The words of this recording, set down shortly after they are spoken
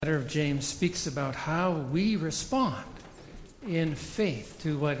The letter of James speaks about how we respond in faith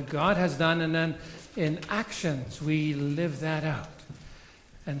to what God has done, and then in actions we live that out.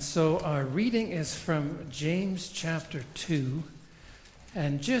 And so our reading is from James chapter 2,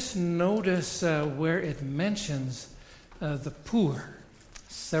 and just notice where it mentions the poor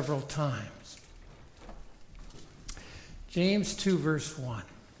several times. James 2 verse 1.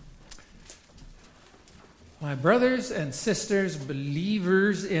 My brothers and sisters,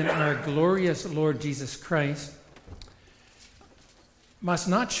 believers in our glorious Lord Jesus Christ, must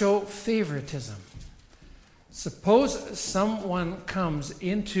not show favoritism. Suppose someone comes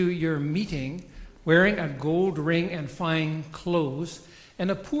into your meeting wearing a gold ring and fine clothes,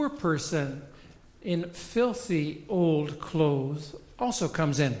 and a poor person in filthy old clothes also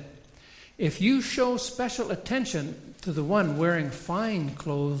comes in. If you show special attention to the one wearing fine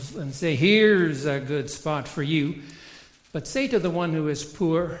clothes and say, "Here's a good spot for you," but say to the one who is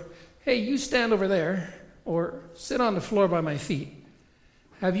poor, "Hey, you stand over there," or "Sit on the floor by my feet,"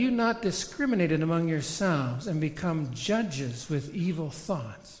 have you not discriminated among yourselves and become judges with evil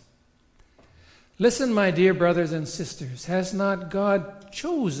thoughts? Listen, my dear brothers and sisters, has not God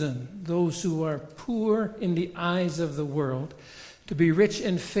chosen those who are poor in the eyes of the world to be rich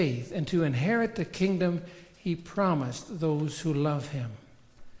in faith and to inherit the kingdom He promised those who love Him?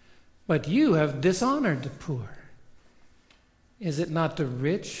 But you have dishonored the poor. Is it not the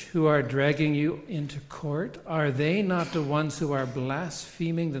rich who are dragging you into court? Are they not the ones who are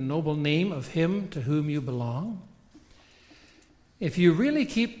blaspheming the noble name of Him to whom you belong? If you really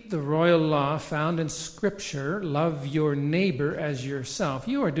keep the royal law found in Scripture, love your neighbor as yourself,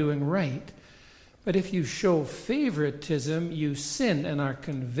 you are doing right. But if you show favoritism, you sin and are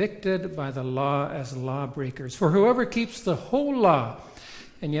convicted by the law as lawbreakers. For whoever keeps the whole law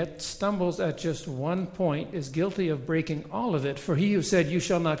and yet stumbles at just one point is guilty of breaking all of it. For he who said, "You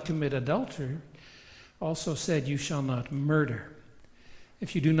shall not commit adultery," also said, "You shall not murder."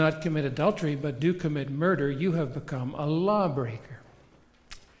 If you do not commit adultery but do commit murder, you have become a lawbreaker.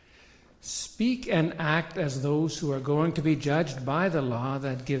 Speak and act as those who are going to be judged by the law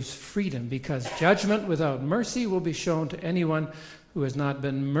that gives freedom, because judgment without mercy will be shown to anyone who has not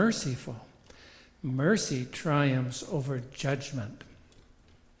been merciful. Mercy triumphs over judgment.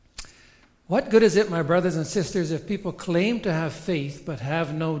 What good is it, my brothers and sisters, if people claim to have faith but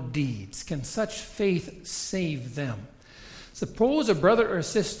have no deeds? Can such faith save them? Suppose a brother or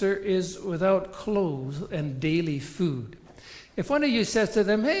sister is without clothes and daily food. If one of you says to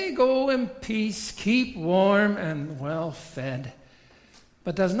them, "Hey, go in peace, keep warm and well fed,"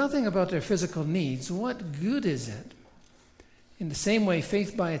 but does nothing about their physical needs, what good is it? In the same way,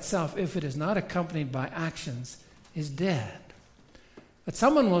 faith by itself, if it is not accompanied by actions, is dead. But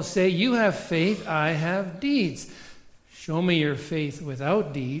someone will say, "You have faith, I have deeds. Show me your faith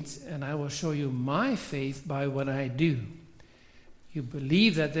without deeds, and I will show you my faith by what I do." You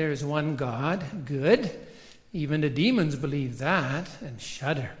believe that there is one God, good. Even the demons believe that and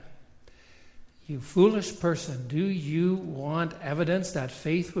shudder. You foolish person, do you want evidence that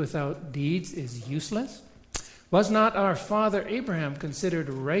faith without deeds is useless? Was not our father Abraham considered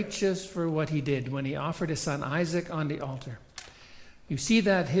righteous for what he did when he offered his son Isaac on the altar? You see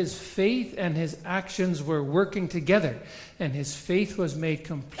that his faith and his actions were working together, and his faith was made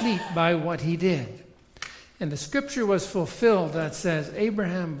complete by what he did. And the scripture was fulfilled that says,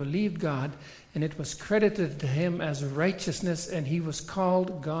 "Abraham believed God, and it was credited to him as righteousness, and he was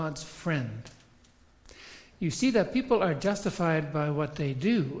called God's friend." You see that people are justified by what they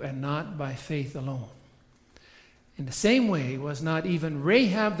do and not by faith alone. In the same way, was not even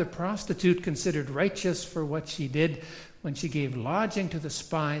Rahab the prostitute considered righteous for what she did when she gave lodging to the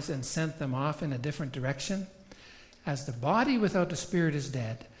spies and sent them off in a different direction? As the body without the spirit is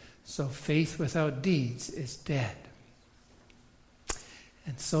dead, so faith without deeds is dead.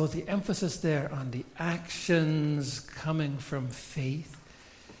 And so the emphasis there on the actions coming from faith.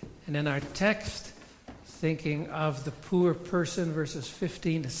 And in our text, thinking of the poor person, verses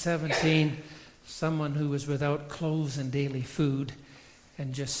 15 to 17, someone who is without clothes and daily food,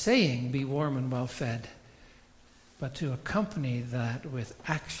 and just saying, "Be warm and well fed," but to accompany that with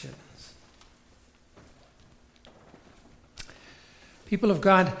actions. People of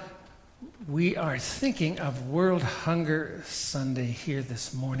God, we are thinking of World Hunger Sunday here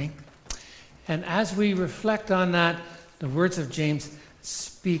this morning. And as we reflect on that, the words of James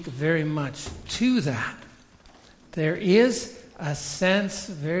speak very much to that. There is a sense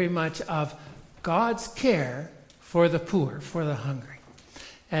very much of God's care for the poor, for the hungry.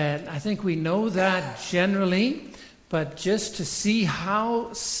 And I think we know that generally, but just to see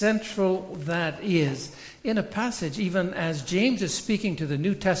how central that is in a passage, even as James is speaking to the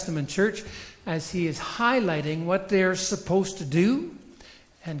New Testament church, as he is highlighting what they're supposed to do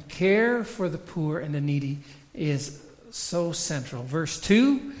and care for the poor and the needy is so central. Verse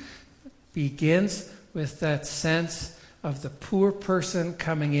 2 begins with that sense of the poor person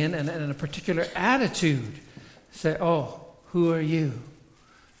coming in and a particular attitude. Say, oh, who are you?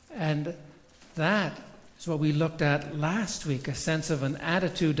 And that is what we looked at last week, a sense of an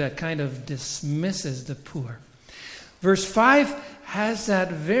attitude that kind of dismisses the poor. Verse 5 has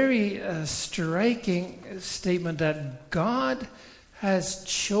that very striking statement that God has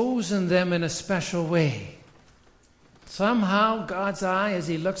chosen them in a special way. Somehow God's eye, as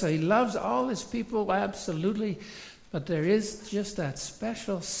he looks, he loves all his people, absolutely, but there is just that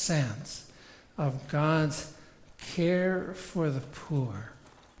special sense of God's care for the poor.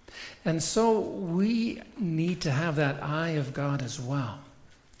 And so we need to have that eye of God as well.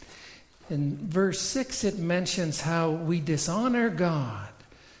 In verse 6, it mentions how we dishonor God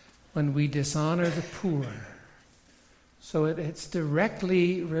when we dishonor the poor. So it's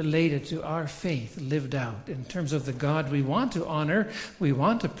directly related to our faith lived out. In terms of the God we want to honor, we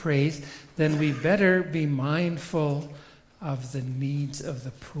want to praise, then we better be mindful of the needs of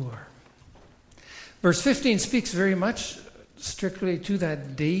the poor. Verse 15 speaks very much strictly to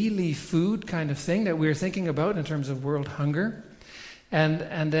that daily food kind of thing that we're thinking about in terms of world hunger.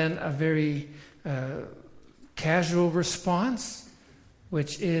 And then a very casual response,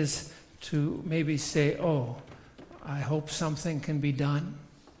 which is to maybe say, oh, I hope something can be done.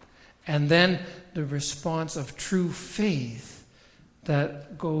 And then the response of true faith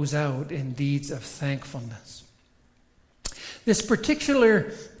that goes out in deeds of thankfulness. This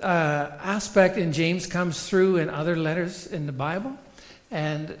particular aspect in James comes through in other letters in the Bible,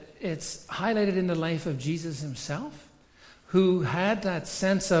 and it's highlighted in the life of Jesus himself, who had that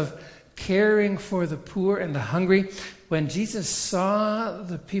sense of caring for the poor and the hungry. When Jesus saw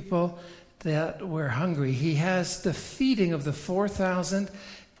the people that were hungry, he has the feeding of the 4,000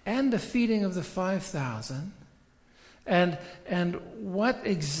 and the feeding of the 5,000. And what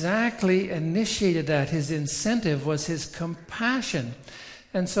exactly initiated that, his incentive, was his compassion.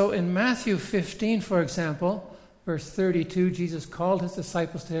 And so in Matthew 15, for example, verse 32, Jesus called his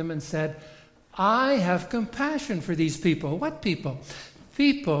disciples to him and said, I have compassion for these people. What people?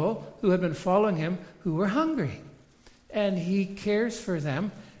 People who had been following him who were hungry. And he cares for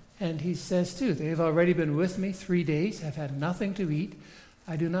them. And he says too, they've already been with me 3 days, have had nothing to eat.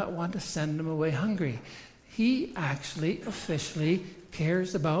 I do not want to send them away hungry. He actually officially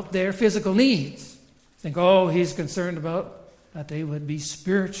cares about their physical needs. Think, oh, he's concerned about that they would be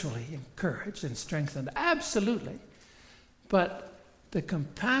spiritually encouraged and strengthened. Absolutely. But the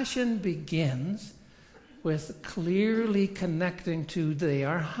compassion begins with clearly connecting to they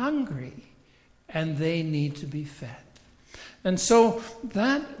are hungry and they need to be fed. And so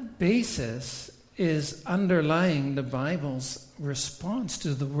that basis is underlying the Bible's response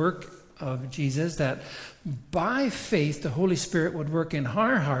to the work of Jesus, that by faith the Holy Spirit would work in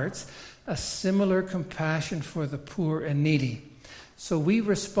our hearts a similar compassion for the poor and needy. So we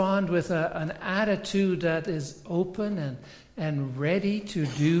respond with an attitude that is open and ready to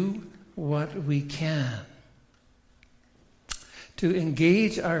do what we can, to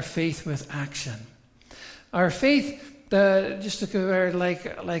engage our faith with action. Our faith, just to compare,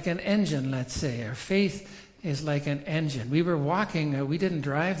 like an engine, let's say. Our faith is like an engine. We were walking, we didn't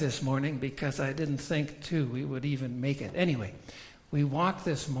drive this morning because I didn't think, we would even make it. Anyway, we walked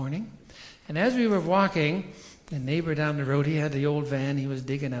this morning, and as we were walking, the neighbor down the road, he had the old van he was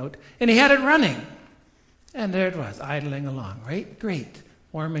digging out, and he had it running. And there it was, idling along, right? Great.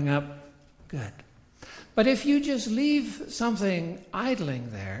 Warming up, good. But if you just leave something idling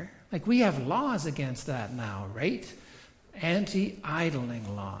there, like we have laws against that now, right?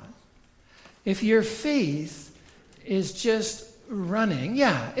 Anti-idling laws. If your faith is just running,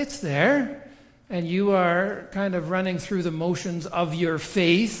 yeah, it's there, and you are kind of running through the motions of your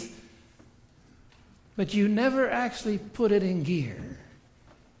faith, but you never actually put it in gear.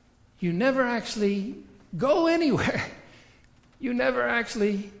 You never actually go anywhere. You never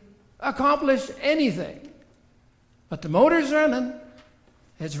actually accomplish anything. But the motor's running.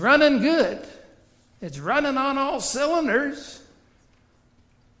 It's running good. It's running on all cylinders.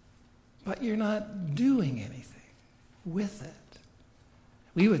 But you're not doing anything with it.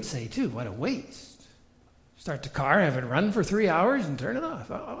 We would say, too, what a waste. Start the car, have it run for 3 hours, and turn it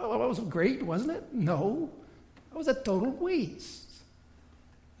off. Oh, that was great, wasn't it? No. That was a total waste.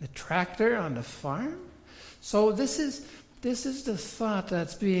 The tractor on the farm. So this is the thought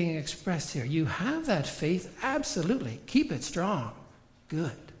that's being expressed here. You have that faith, absolutely. Keep it strong.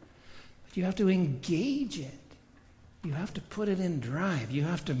 Good. but you have to engage it. You have to put it in drive. You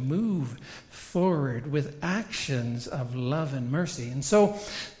have to move forward with actions of love and mercy. And so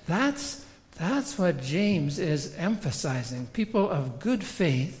that's what James is emphasizing. People of good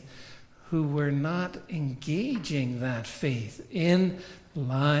faith who were not engaging that faith in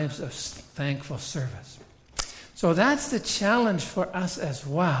lives of thankful service. So that's the challenge for us as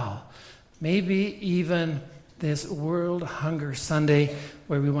well. Maybe even this World Hunger Sunday,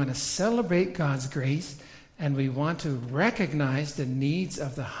 where we want to celebrate God's grace and we want to recognize the needs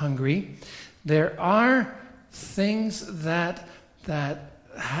of the hungry. There are things that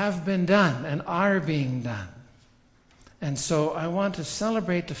have been done and are being done. And so I want to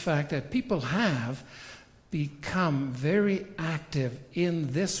celebrate the fact that people have become very active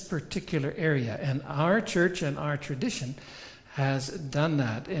in this particular area. And our church and our tradition has done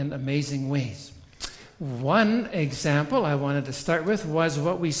that in amazing ways. One example I wanted to start with was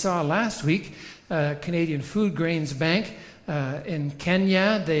what we saw last week. Canadian Food Grains Bank in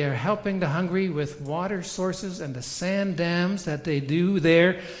Kenya. They are helping the hungry with water sources and the sand dams that they do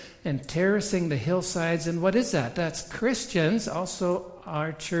there and terracing the hillsides. And what is that? That's Christians, also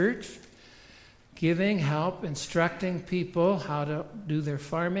our church, giving help, instructing people how to do their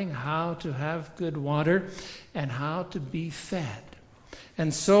farming, how to have good water, and how to be fed.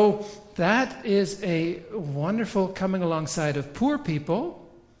 And so that is a wonderful coming alongside of poor people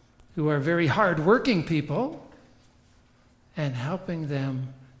who are very hard-working people and helping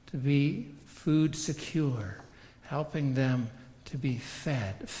them to be food secure, helping them to be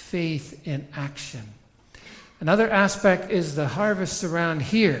fed. Faith in action. Another aspect is the harvests around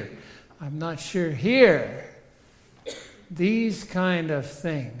here. I'm not sure here. These kind of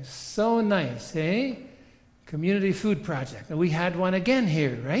things. So nice, eh? Community Food Project. And we had one again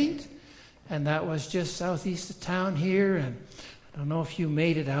here, right? And that was just southeast of town here. And I don't know if you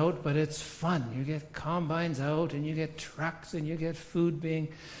made it out, but it's fun. You get combines out and you get trucks and you get food being...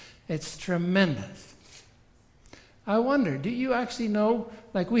 It's tremendous. I wonder, do you actually know,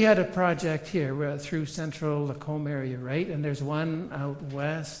 like we had a project here through central Lacombe area, right? And there's one out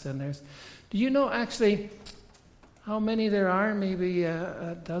west and there's... Do you know actually how many there are? Maybe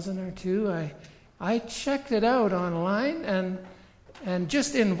a dozen or two? I checked it out online and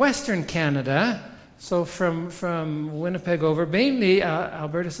just in Western Canada... So from Winnipeg over, mainly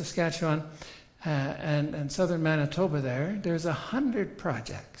Alberta, Saskatchewan, and southern Manitoba there's 100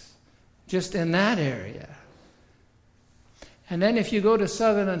 projects just in that area. And then if you go to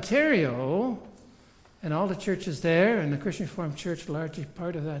southern Ontario, and all the churches there, and the Christian Reformed Church largely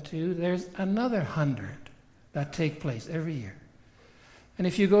part of that too, there's another 100 that take place every year. And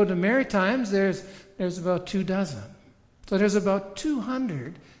if you go to Maritimes, there's about 24. So there's about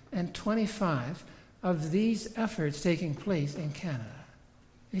 225 of these efforts taking place in Canada.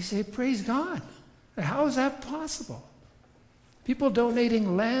 You say, praise God. How is that possible? People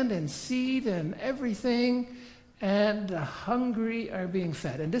donating land and seed and everything, and the hungry are being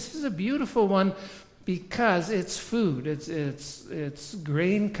fed. And this is a beautiful one because it's food. It's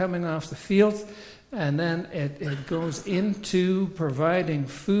grain coming off the fields, and then it goes into providing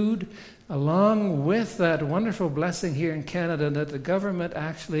food along with that wonderful blessing here in Canada that the government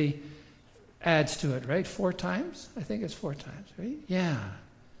actually adds to it, right? 4 times? I think it's 4 times, right? Yeah.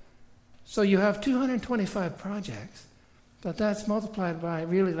 So you have 225 projects, but that's multiplied by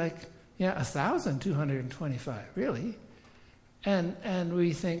really 1,225, really. And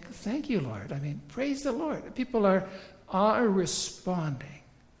we think, thank you, Lord. I mean, praise the Lord. People are responding.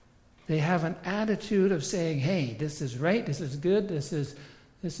 They have an attitude of saying, hey, this is right, this is good, this is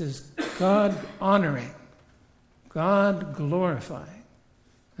God honoring, God glorifying.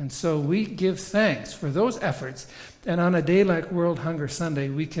 And so we give thanks for those efforts. And on a day like World Hunger Sunday,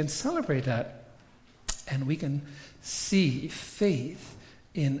 we can celebrate that. And we can see faith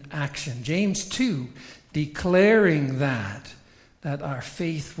in action. James 2, declaring that our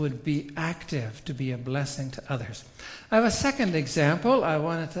faith would be active to be a blessing to others. I have a second example. I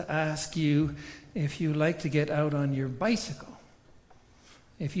wanted to ask you if you like to get out on your bicycle.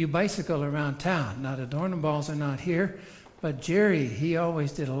 If you bicycle around town. Now, the Dornenballs are not here. But Jerry, he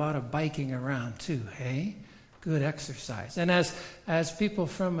always did a lot of biking around too, hey? Good exercise. And as people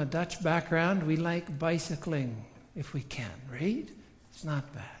from a Dutch background, we like bicycling if we can, right? It's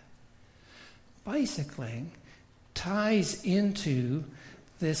not bad. Bicycling ties into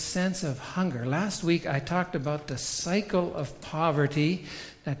this sense of hunger. Last week I talked about the cycle of poverty,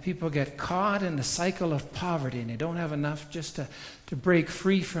 that people get caught in the cycle of poverty and they don't have enough just to break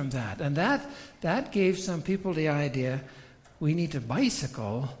free from that. And that gave some people the idea we need to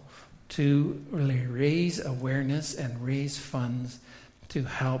bicycle to really raise awareness and raise funds to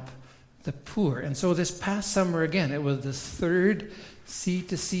help the poor. And so this past summer, again, it was the third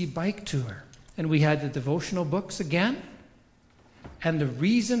C2C bike tour. And we had the devotional books again. And the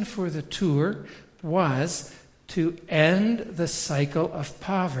reason for the tour was to end the cycle of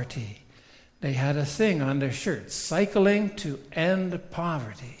poverty. They had a thing on their shirts, cycling to end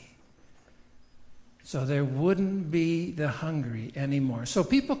poverty. So there wouldn't be the hungry anymore. So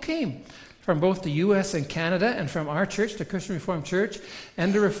people came from both the U.S. and Canada, and from our church, the Christian Reformed Church,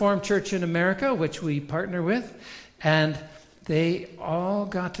 and the Reformed Church in America, which we partner with. And they all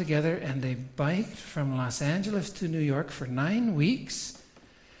got together and they biked from Los Angeles to New York for 9 weeks.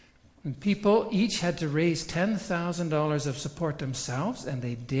 And people each had to raise $10,000 of support themselves, and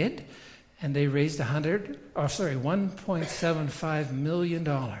they did. And they raised $1.75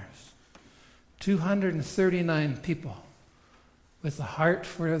 million. 239 people with a heart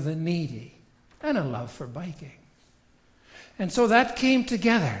for the needy and a love for biking. And so that came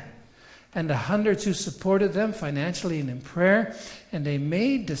together. And the hundreds who supported them financially and in prayer, and they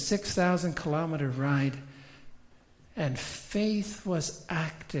made the 6,000-kilometer ride. And faith was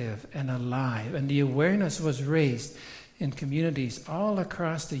active and alive, and the awareness was raised in communities all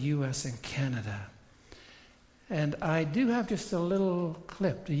across the U.S. and Canada. And I do have just a little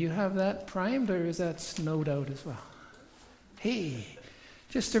clip. Do you have that primed, or is that snowed out as well? Hey,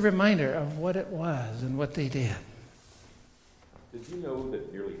 just a reminder of what it was and what they did. Did you know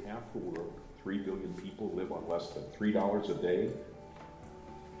that nearly half the world, 3 billion people, live on less than $3 a day?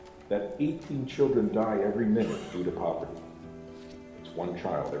 That 18 children die every minute due to poverty. It's one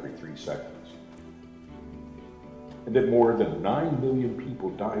child every 3 seconds. And that more than 9 million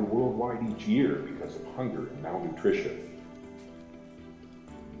people die worldwide each year because of hunger and malnutrition.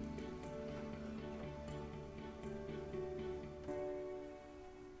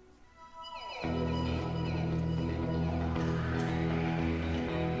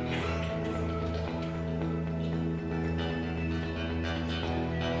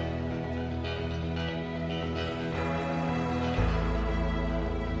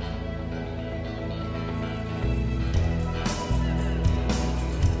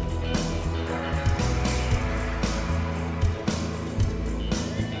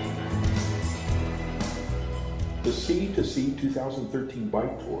 The C2C 2013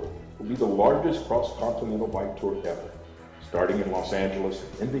 Bike Tour will be the largest cross-continental bike tour ever, starting in Los Angeles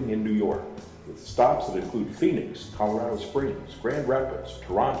and ending in New York, with stops that include Phoenix, Colorado Springs, Grand Rapids,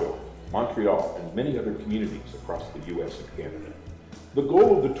 Toronto, Montreal, and many other communities across the U.S. and Canada. The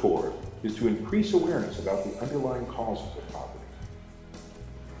goal of the tour is to increase awareness about the underlying causes of poverty,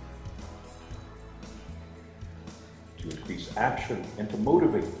 to increase action, and to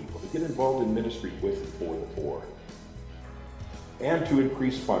motivate people to get involved in ministry with and for the poor, and to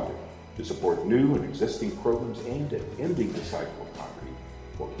increase funding to support new and existing programs aimed at ending the cycle of poverty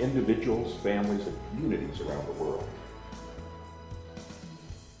for individuals, families, and communities around the world.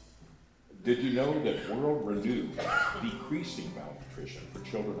 Did you know that World Renew is decreasing malnutrition for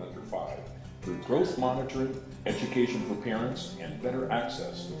children under 5 through growth monitoring, education for parents, and better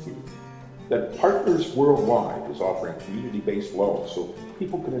access to food? That Partners Worldwide is offering community-based loans so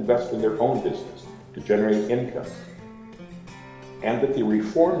people can invest in their own business to generate income. And that the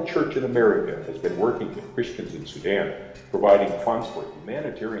Reformed Church in America has been working with Christians in Sudan, providing funds for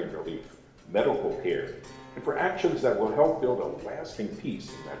humanitarian relief, medical care, and for actions that will help build a lasting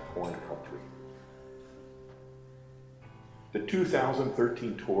peace in that torn country. The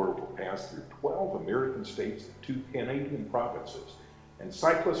 2013 tour will pass through 12 American states and 2 Canadian provinces, and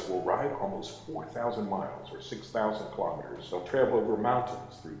cyclists will ride almost 4,000 miles or 6,000 kilometers. They'll travel over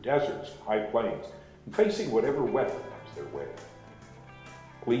mountains, through deserts, high plains, and facing whatever weather comes their way.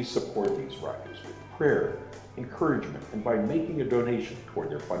 Please support these riders with prayer, encouragement, and by making a donation toward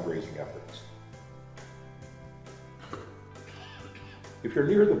their fundraising efforts. If you're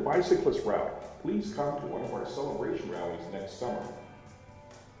near the bicyclist route, please come to one of our celebration rallies next summer.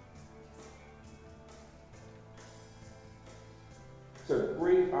 It's a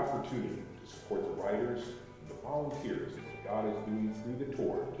great opportunity to support the riders and the volunteers in what God is doing through the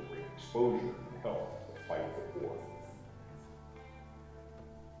tour to bring exposure and help to the fight of the poor.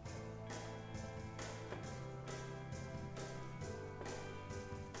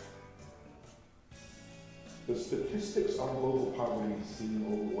 The statistics on global poverty seem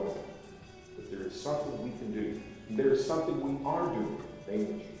overwhelming, but there is something we can do, and there is something we are doing in the name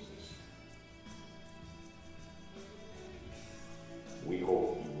of Jesus. We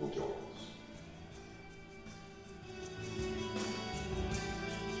hope you will join us.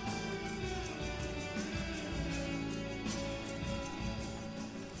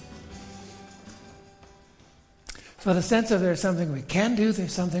 So the sense of there's something we can do,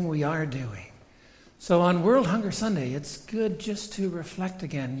 there's something we are doing. So on World Hunger Sunday, it's good just to reflect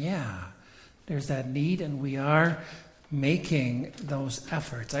again, there's that need and we are making those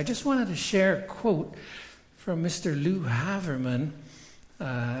efforts. I just wanted to share a quote from Mr. Lou Haverman.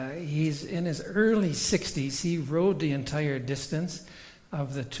 He's in his early 60s. He rode the entire distance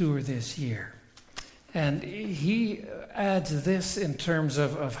of the tour this year. And he adds this in terms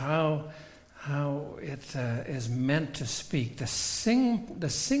of how it is meant to speak. The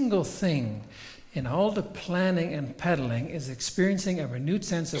single thing in all the planning and pedaling is experiencing a renewed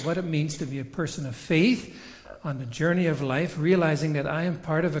sense of what it means to be a person of faith on the journey of life, realizing that I am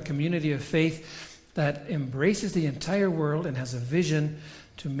part of a community of faith that embraces the entire world and has a vision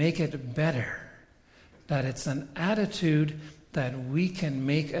to make it better. That it's an attitude that we can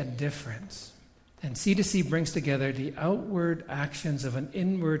make a difference. And C2C brings together the outward actions of an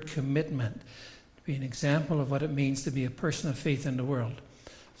inward commitment to be an example of what it means to be a person of faith in the world.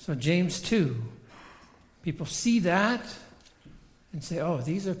 So James 2, people see that and say, oh,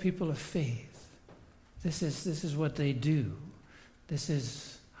 these are people of faith. This is what they do. This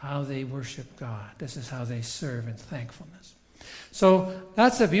is how they worship God. This is how they serve in thankfulness. So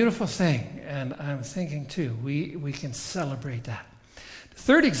that's a beautiful thing, and I'm thinking too, we can celebrate that. The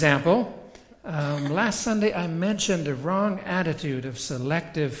third example, last Sunday I mentioned the wrong attitude of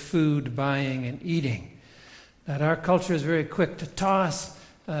selective food buying and eating. That our culture is very quick to toss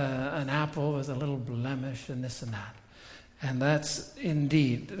an apple with a little blemish and this and that. And that's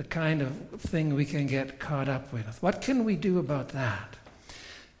indeed the kind of thing we can get caught up with. What can we do about that?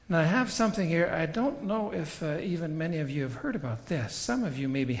 Now, I have something here. I don't know if even many of you have heard about this. Some of you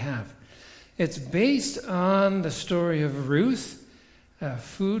maybe have. It's based on the story of Ruth,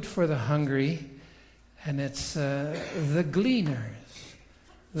 Food for the Hungry, and it's the Gleaners,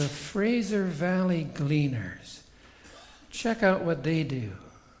 the Fraser Valley Gleaners. Check out what they do.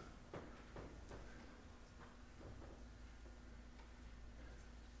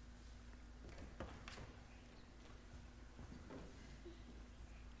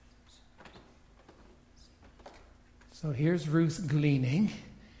 So here's Ruth gleaning.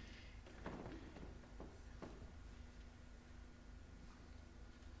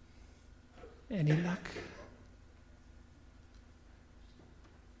 Any luck?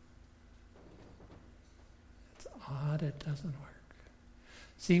 It's odd, it doesn't work.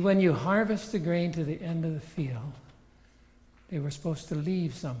 See, when you harvest the grain to the end of the field, they were supposed to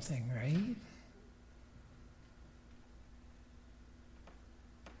leave something, right?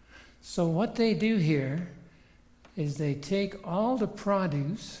 So what they do here is they take all the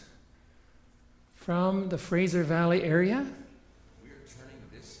produce from the Fraser Valley area. We're turning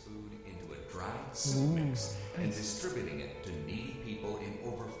this food into a dried soup mix and distributing it to needy people in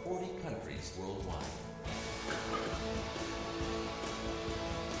over 40 countries worldwide.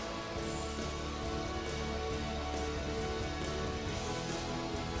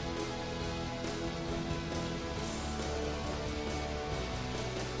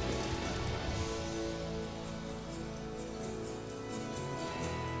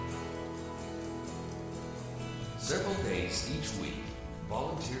 Several days each week,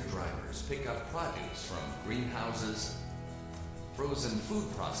 volunteer drivers pick up produce from greenhouses, frozen food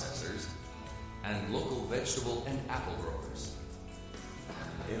processors, and local vegetable and apple growers.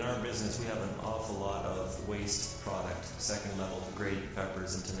 In our business, we have an awful lot of waste product, second-level grade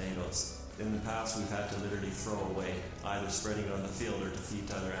peppers and tomatoes. In the past, we've had to literally throw away, either spreading it on the field or to feed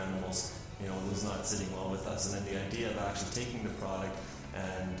to other animals. It was not sitting well with us. And then the idea of actually taking the product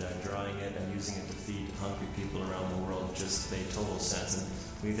and drying it and using it to feed hungry people around the world just made total sense. And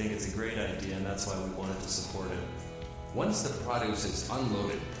we think it's a great idea, and that's why we wanted to support it. Once the produce is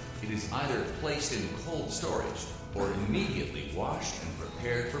unloaded, it is either placed in cold storage or immediately washed and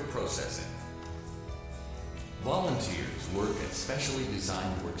prepared for processing. Volunteers work at specially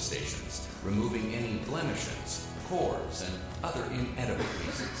designed workstations, removing any blemishes, cores, and other inedible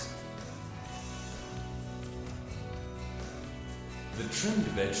pieces. The trimmed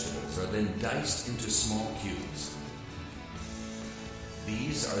vegetables are then diced into small cubes.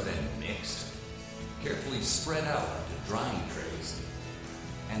 These are then mixed, carefully spread out onto drying trays,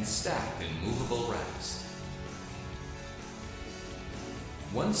 and stacked in movable racks.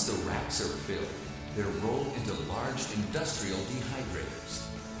 Once the racks are filled, they're rolled into large industrial dehydrators.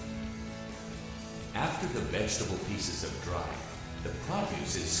 After the vegetable pieces have dried, the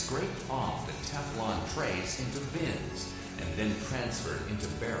produce is scraped off the Teflon trays into bins and then transferred into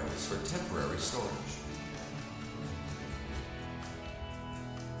barrels for temporary storage.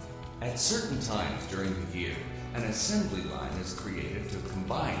 At certain times during the year, an assembly line is created to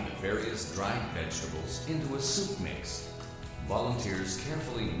combine the various dried vegetables into a soup mix. Volunteers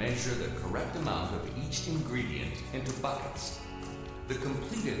carefully measure the correct amount of each ingredient into buckets. The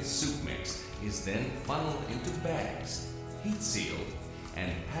completed soup mix is then funneled into bags, heat-sealed,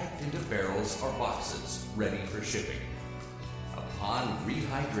 and packed into barrels or boxes ready for shipping. Upon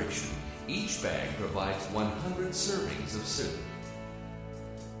rehydration, each bag provides 100 servings of soup.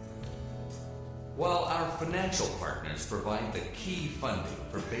 While our financial partners provide the key funding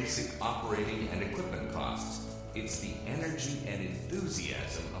for basic operating and equipment costs, it's the energy and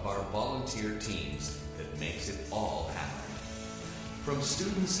enthusiasm of our volunteer teams that makes it all happen. From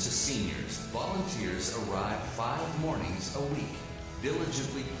students to seniors, volunteers arrive 5 mornings a week,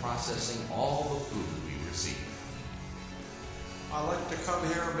 diligently processing all the food we receive. I like to come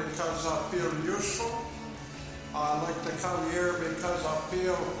here because I feel useful. I like to come here because I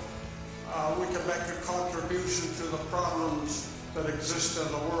feel we can make a contribution to the problems that exist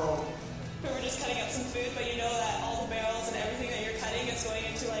in the world. We're just cutting up some food, but you know that all the barrels and everything that you're cutting is going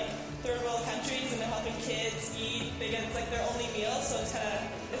into like third world countries, and they're helping kids eat. It's like their only meal, so it's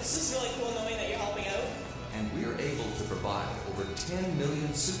just really cool knowing that you're helping out. And we are able to provide over 10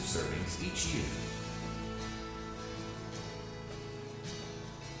 million soup servings each year.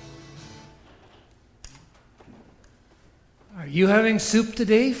 Are you having soup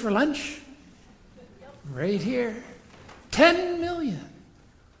today for lunch? Right here. 10 million.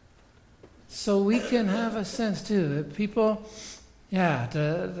 So we can have a sense too that people,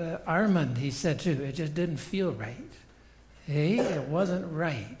 the Armand, he said too, it just didn't feel right. Hey, it wasn't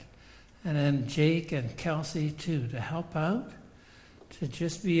right. And then Jake and Kelsey too, to help out, to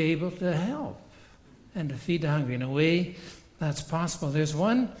just be able to help and to feed the hungry in a way that's possible. There's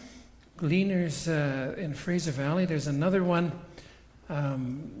one Gleaners in Fraser Valley. There's another one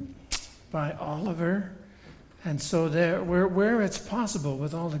by Oliver. And so there, where it's possible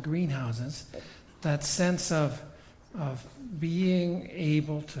with all the greenhouses, that sense of being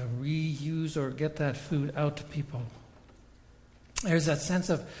able to reuse or get that food out to people. There's that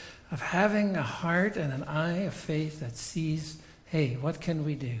sense of having a heart and an eye of faith that sees, hey, what can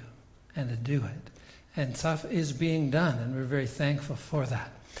we do? And to do it. And stuff is being done, and we're very thankful for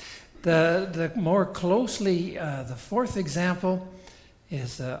that. The more closely, the fourth example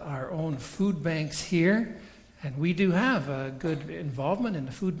is our own food banks here. And we do have a good involvement in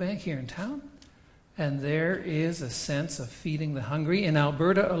the food bank here in town. And there is a sense of feeding the hungry. In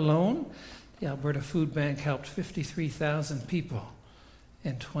Alberta alone, the Alberta Food Bank helped 53,000 people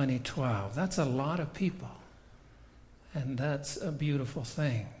in 2012. That's a lot of people. And that's a beautiful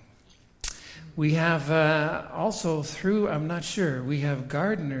thing. We have also I'm not sure, we have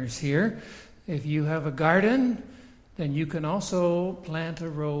gardeners here. If you have a garden, then you can also plant a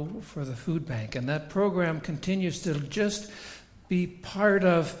row for the food bank. And that program continues to just be part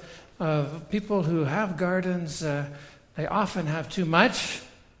of people who have gardens. They often have too much.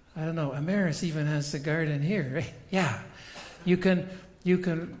 I don't know, Amaris even has the garden here, right? Yeah. You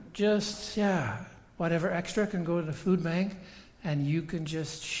can just, whatever extra can go to the food bank, and you can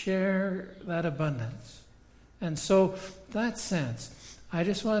just share that abundance. And so that sense, I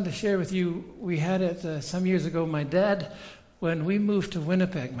just wanted to share with you, we had it some years ago. My dad, when we moved to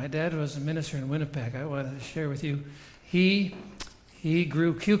Winnipeg, my dad was a minister in Winnipeg. I wanted to share with you, he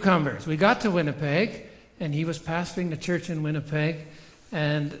grew cucumbers. We got to Winnipeg, and he was pastoring the church in Winnipeg,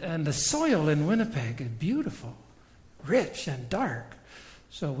 and the soil in Winnipeg is beautiful, rich and dark.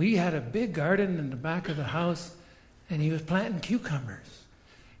 So we had a big garden in the back of the house, and he was planting cucumbers.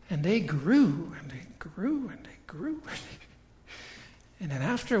 And they grew, and they grew, and they grew. And then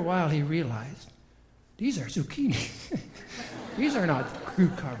after a while, he realized, these are zucchini. These are not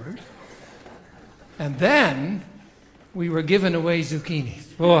cucumbers. And then we were giving away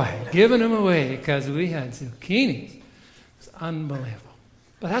zucchinis. Boy, giving them away because we had zucchinis. It's unbelievable.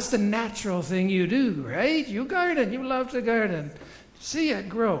 But that's the natural thing you do, right? You garden. You love to garden. See it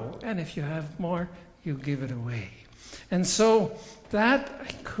grow. And if you have more, you give it away. And so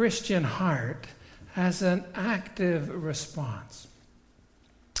that Christian heart has an active response.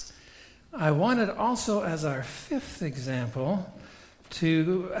 I wanted also, as our fifth example,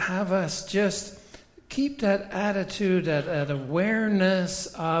 to have us just keep that attitude, that awareness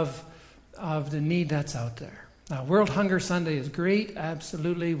of the need that's out there. Now, World Hunger Sunday is great,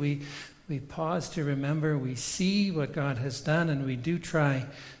 absolutely. We pause to remember, we see what God has done, and we do try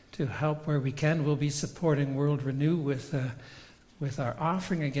to help where we can. We'll be supporting World Renew with our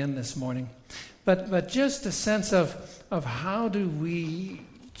offering again this morning. But just a sense of how do we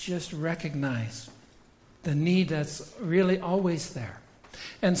just recognize the need that's really always there.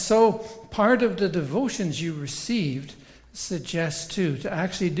 And so part of the devotions you received suggests too to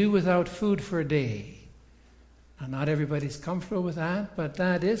actually do without food for a day. Now, not everybody's comfortable with that, but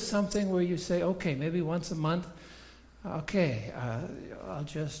that is something where you say, okay, maybe once a month, okay, I'll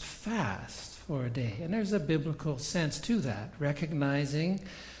just fast for a day. And there's a biblical sense to that, recognizing,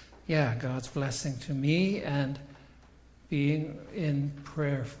 God's blessing to me and being in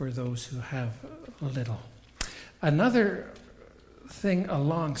prayer for those who have little. Another thing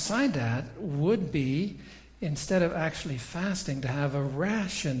alongside that would be, instead of actually fasting, to have a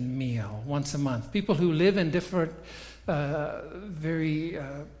ration meal once a month. People who live in different very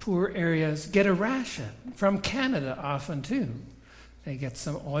poor areas get a ration from Canada often too. They get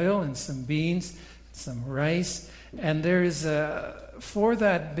some oil and some beans, some rice, and there's for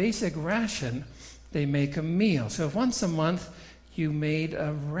that basic ration, they make a meal. So if once a month you made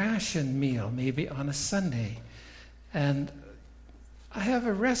a ration meal, maybe on a Sunday, and I have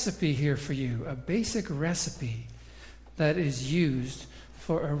a recipe here for you, a basic recipe that is used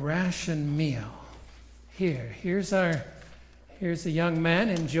for a ration meal. Here's a young man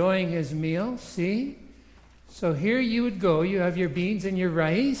enjoying his meal, see? So here you would go, you have your beans and your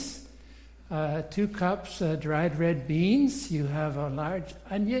rice, 2 cups dried red beans, you have a large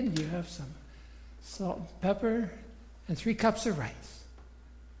onion, you have some salt and pepper, and 3 cups of rice.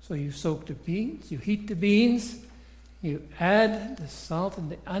 So you soak the beans, you heat the beans, you add the salt and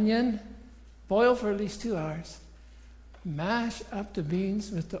the onion, boil for at least 2 hours, mash up the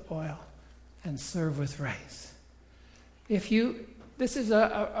beans with the oil, and serve with rice. This is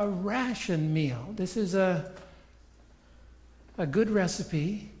a ration meal. This is a good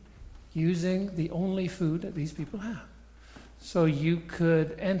recipe using the only food that these people have. So you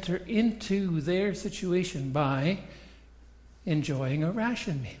could enter into their situation by enjoying a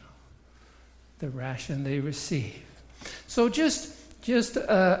ration meal, the ration they receive. So just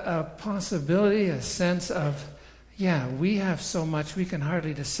a possibility, a sense of, we have so much we can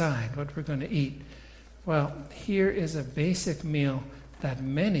hardly decide what we're going to eat. Well, here is a basic meal that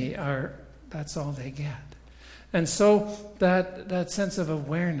many that's all they get. And so that sense of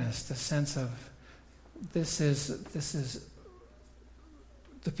awareness, the sense of this is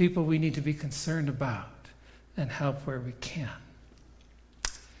the people we need to be concerned about and help where we can.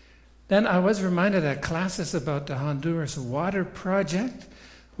 Then I was reminded at classes about the Honduras Water Project,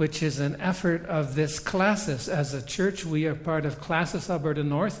 which is an effort of this classis. As a church, we are part of Classis Alberta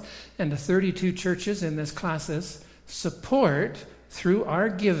North, and the 32 churches in this classis support, through our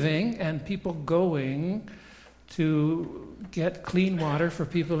giving and people going, to get clean water for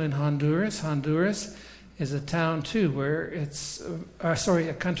people in Honduras. Honduras is a town too where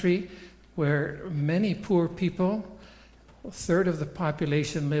a country where many poor people, a third of the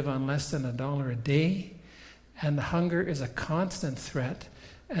population, live on less than $1 a day, and hunger is a constant threat.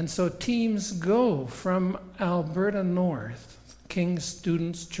 And so teams go from Alberta North, King's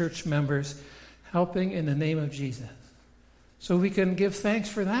students, church members, helping in the name of Jesus. So we can give thanks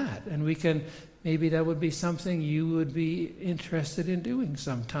for that, and maybe that would be something you would be interested in doing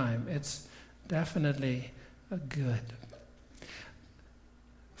sometime. It's definitely good.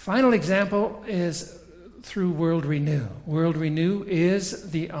 Final example is through World Renew. World Renew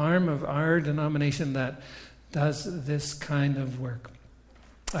is the arm of our denomination that does this kind of work.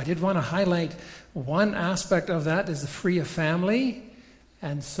 I did want to highlight one aspect of that is the Free a Family.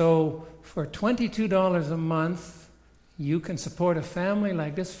 And so for $22 a month, you can support a family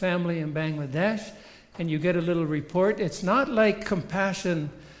like this family in Bangladesh, and you get a little report. It's not like Compassion,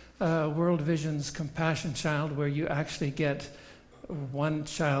 World Vision's Compassion Child, where you actually get one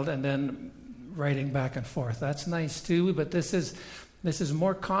child and then writing back and forth. That's nice too, but this is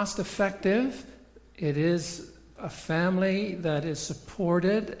more cost effective. It is a family that is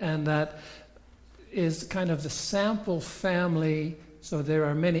supported and that is kind of the sample family. So there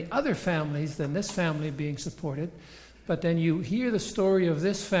are many other families than this family being supported. But then you hear the story of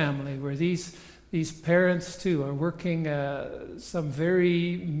this family where these parents too are working some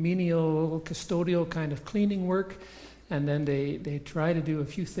very menial, custodial kind of cleaning work, and then they try to do a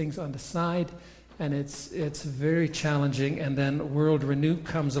few things on the side, and it's very challenging. And then World Renew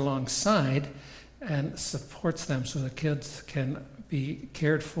comes alongside and supports them so the kids can be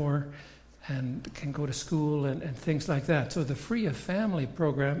cared for and can go to school and things like that. So the Free a Family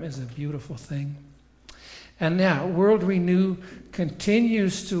program is a beautiful thing. And now, World Renew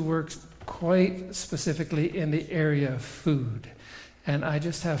continues to work quite specifically in the area of food. And I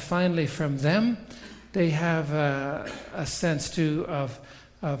just have finally from them, they have a sense too of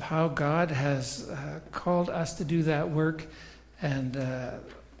how God has called us to do that work. And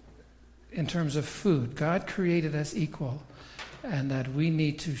in terms of food, God created us equal. and that we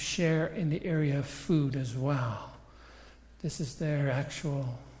need to share in the area of food as well. This is their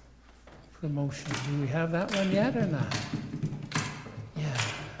actual promotion. Do we have that one yet or not? Yeah.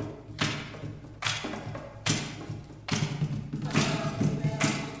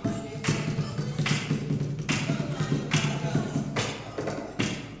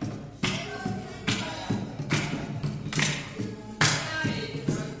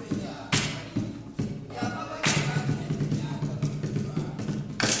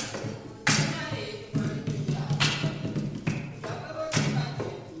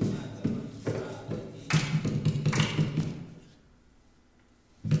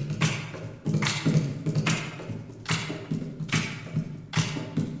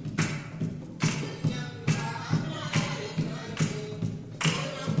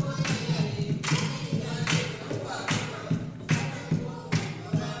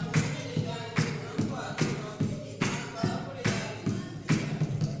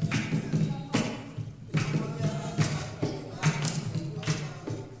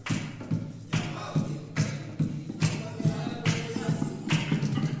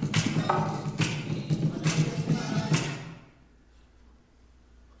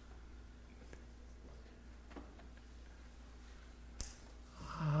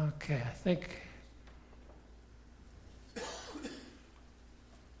 Okay, I think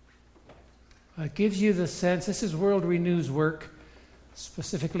it gives you the sense, this is World Renew's work,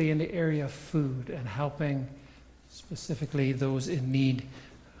 specifically in the area of food and helping specifically those in need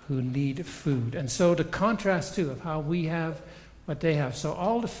who need food. And so the contrast too of how we have what they have. So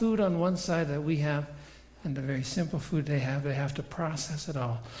all the food on one side that we have and the very simple food they have to process it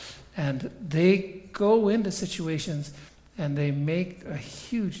all. And they go into situations and they make a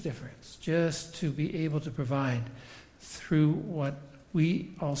huge difference just to be able to provide through what we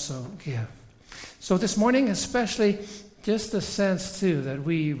also give. So this morning especially, just the sense too that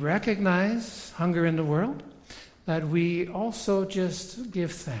we recognize hunger in the world, that we also just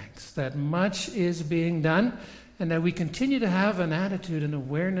give thanks, that much is being done, and that we continue to have an attitude and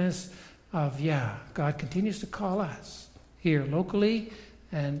awareness of, God continues to call us here locally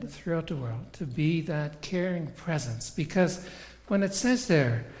and throughout the world to be that caring presence. Because when it says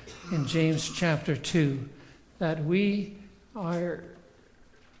there in James chapter 2 that we are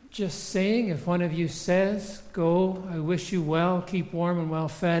just saying, if one of you says, go, I wish you well, keep warm and well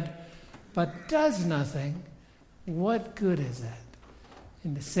fed, but does nothing, what good is it?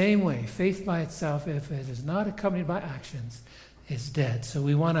 In the same way, faith by itself, if it is not accompanied by actions, is dead. So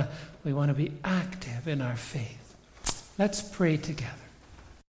we want to be active in our faith. Let's pray together.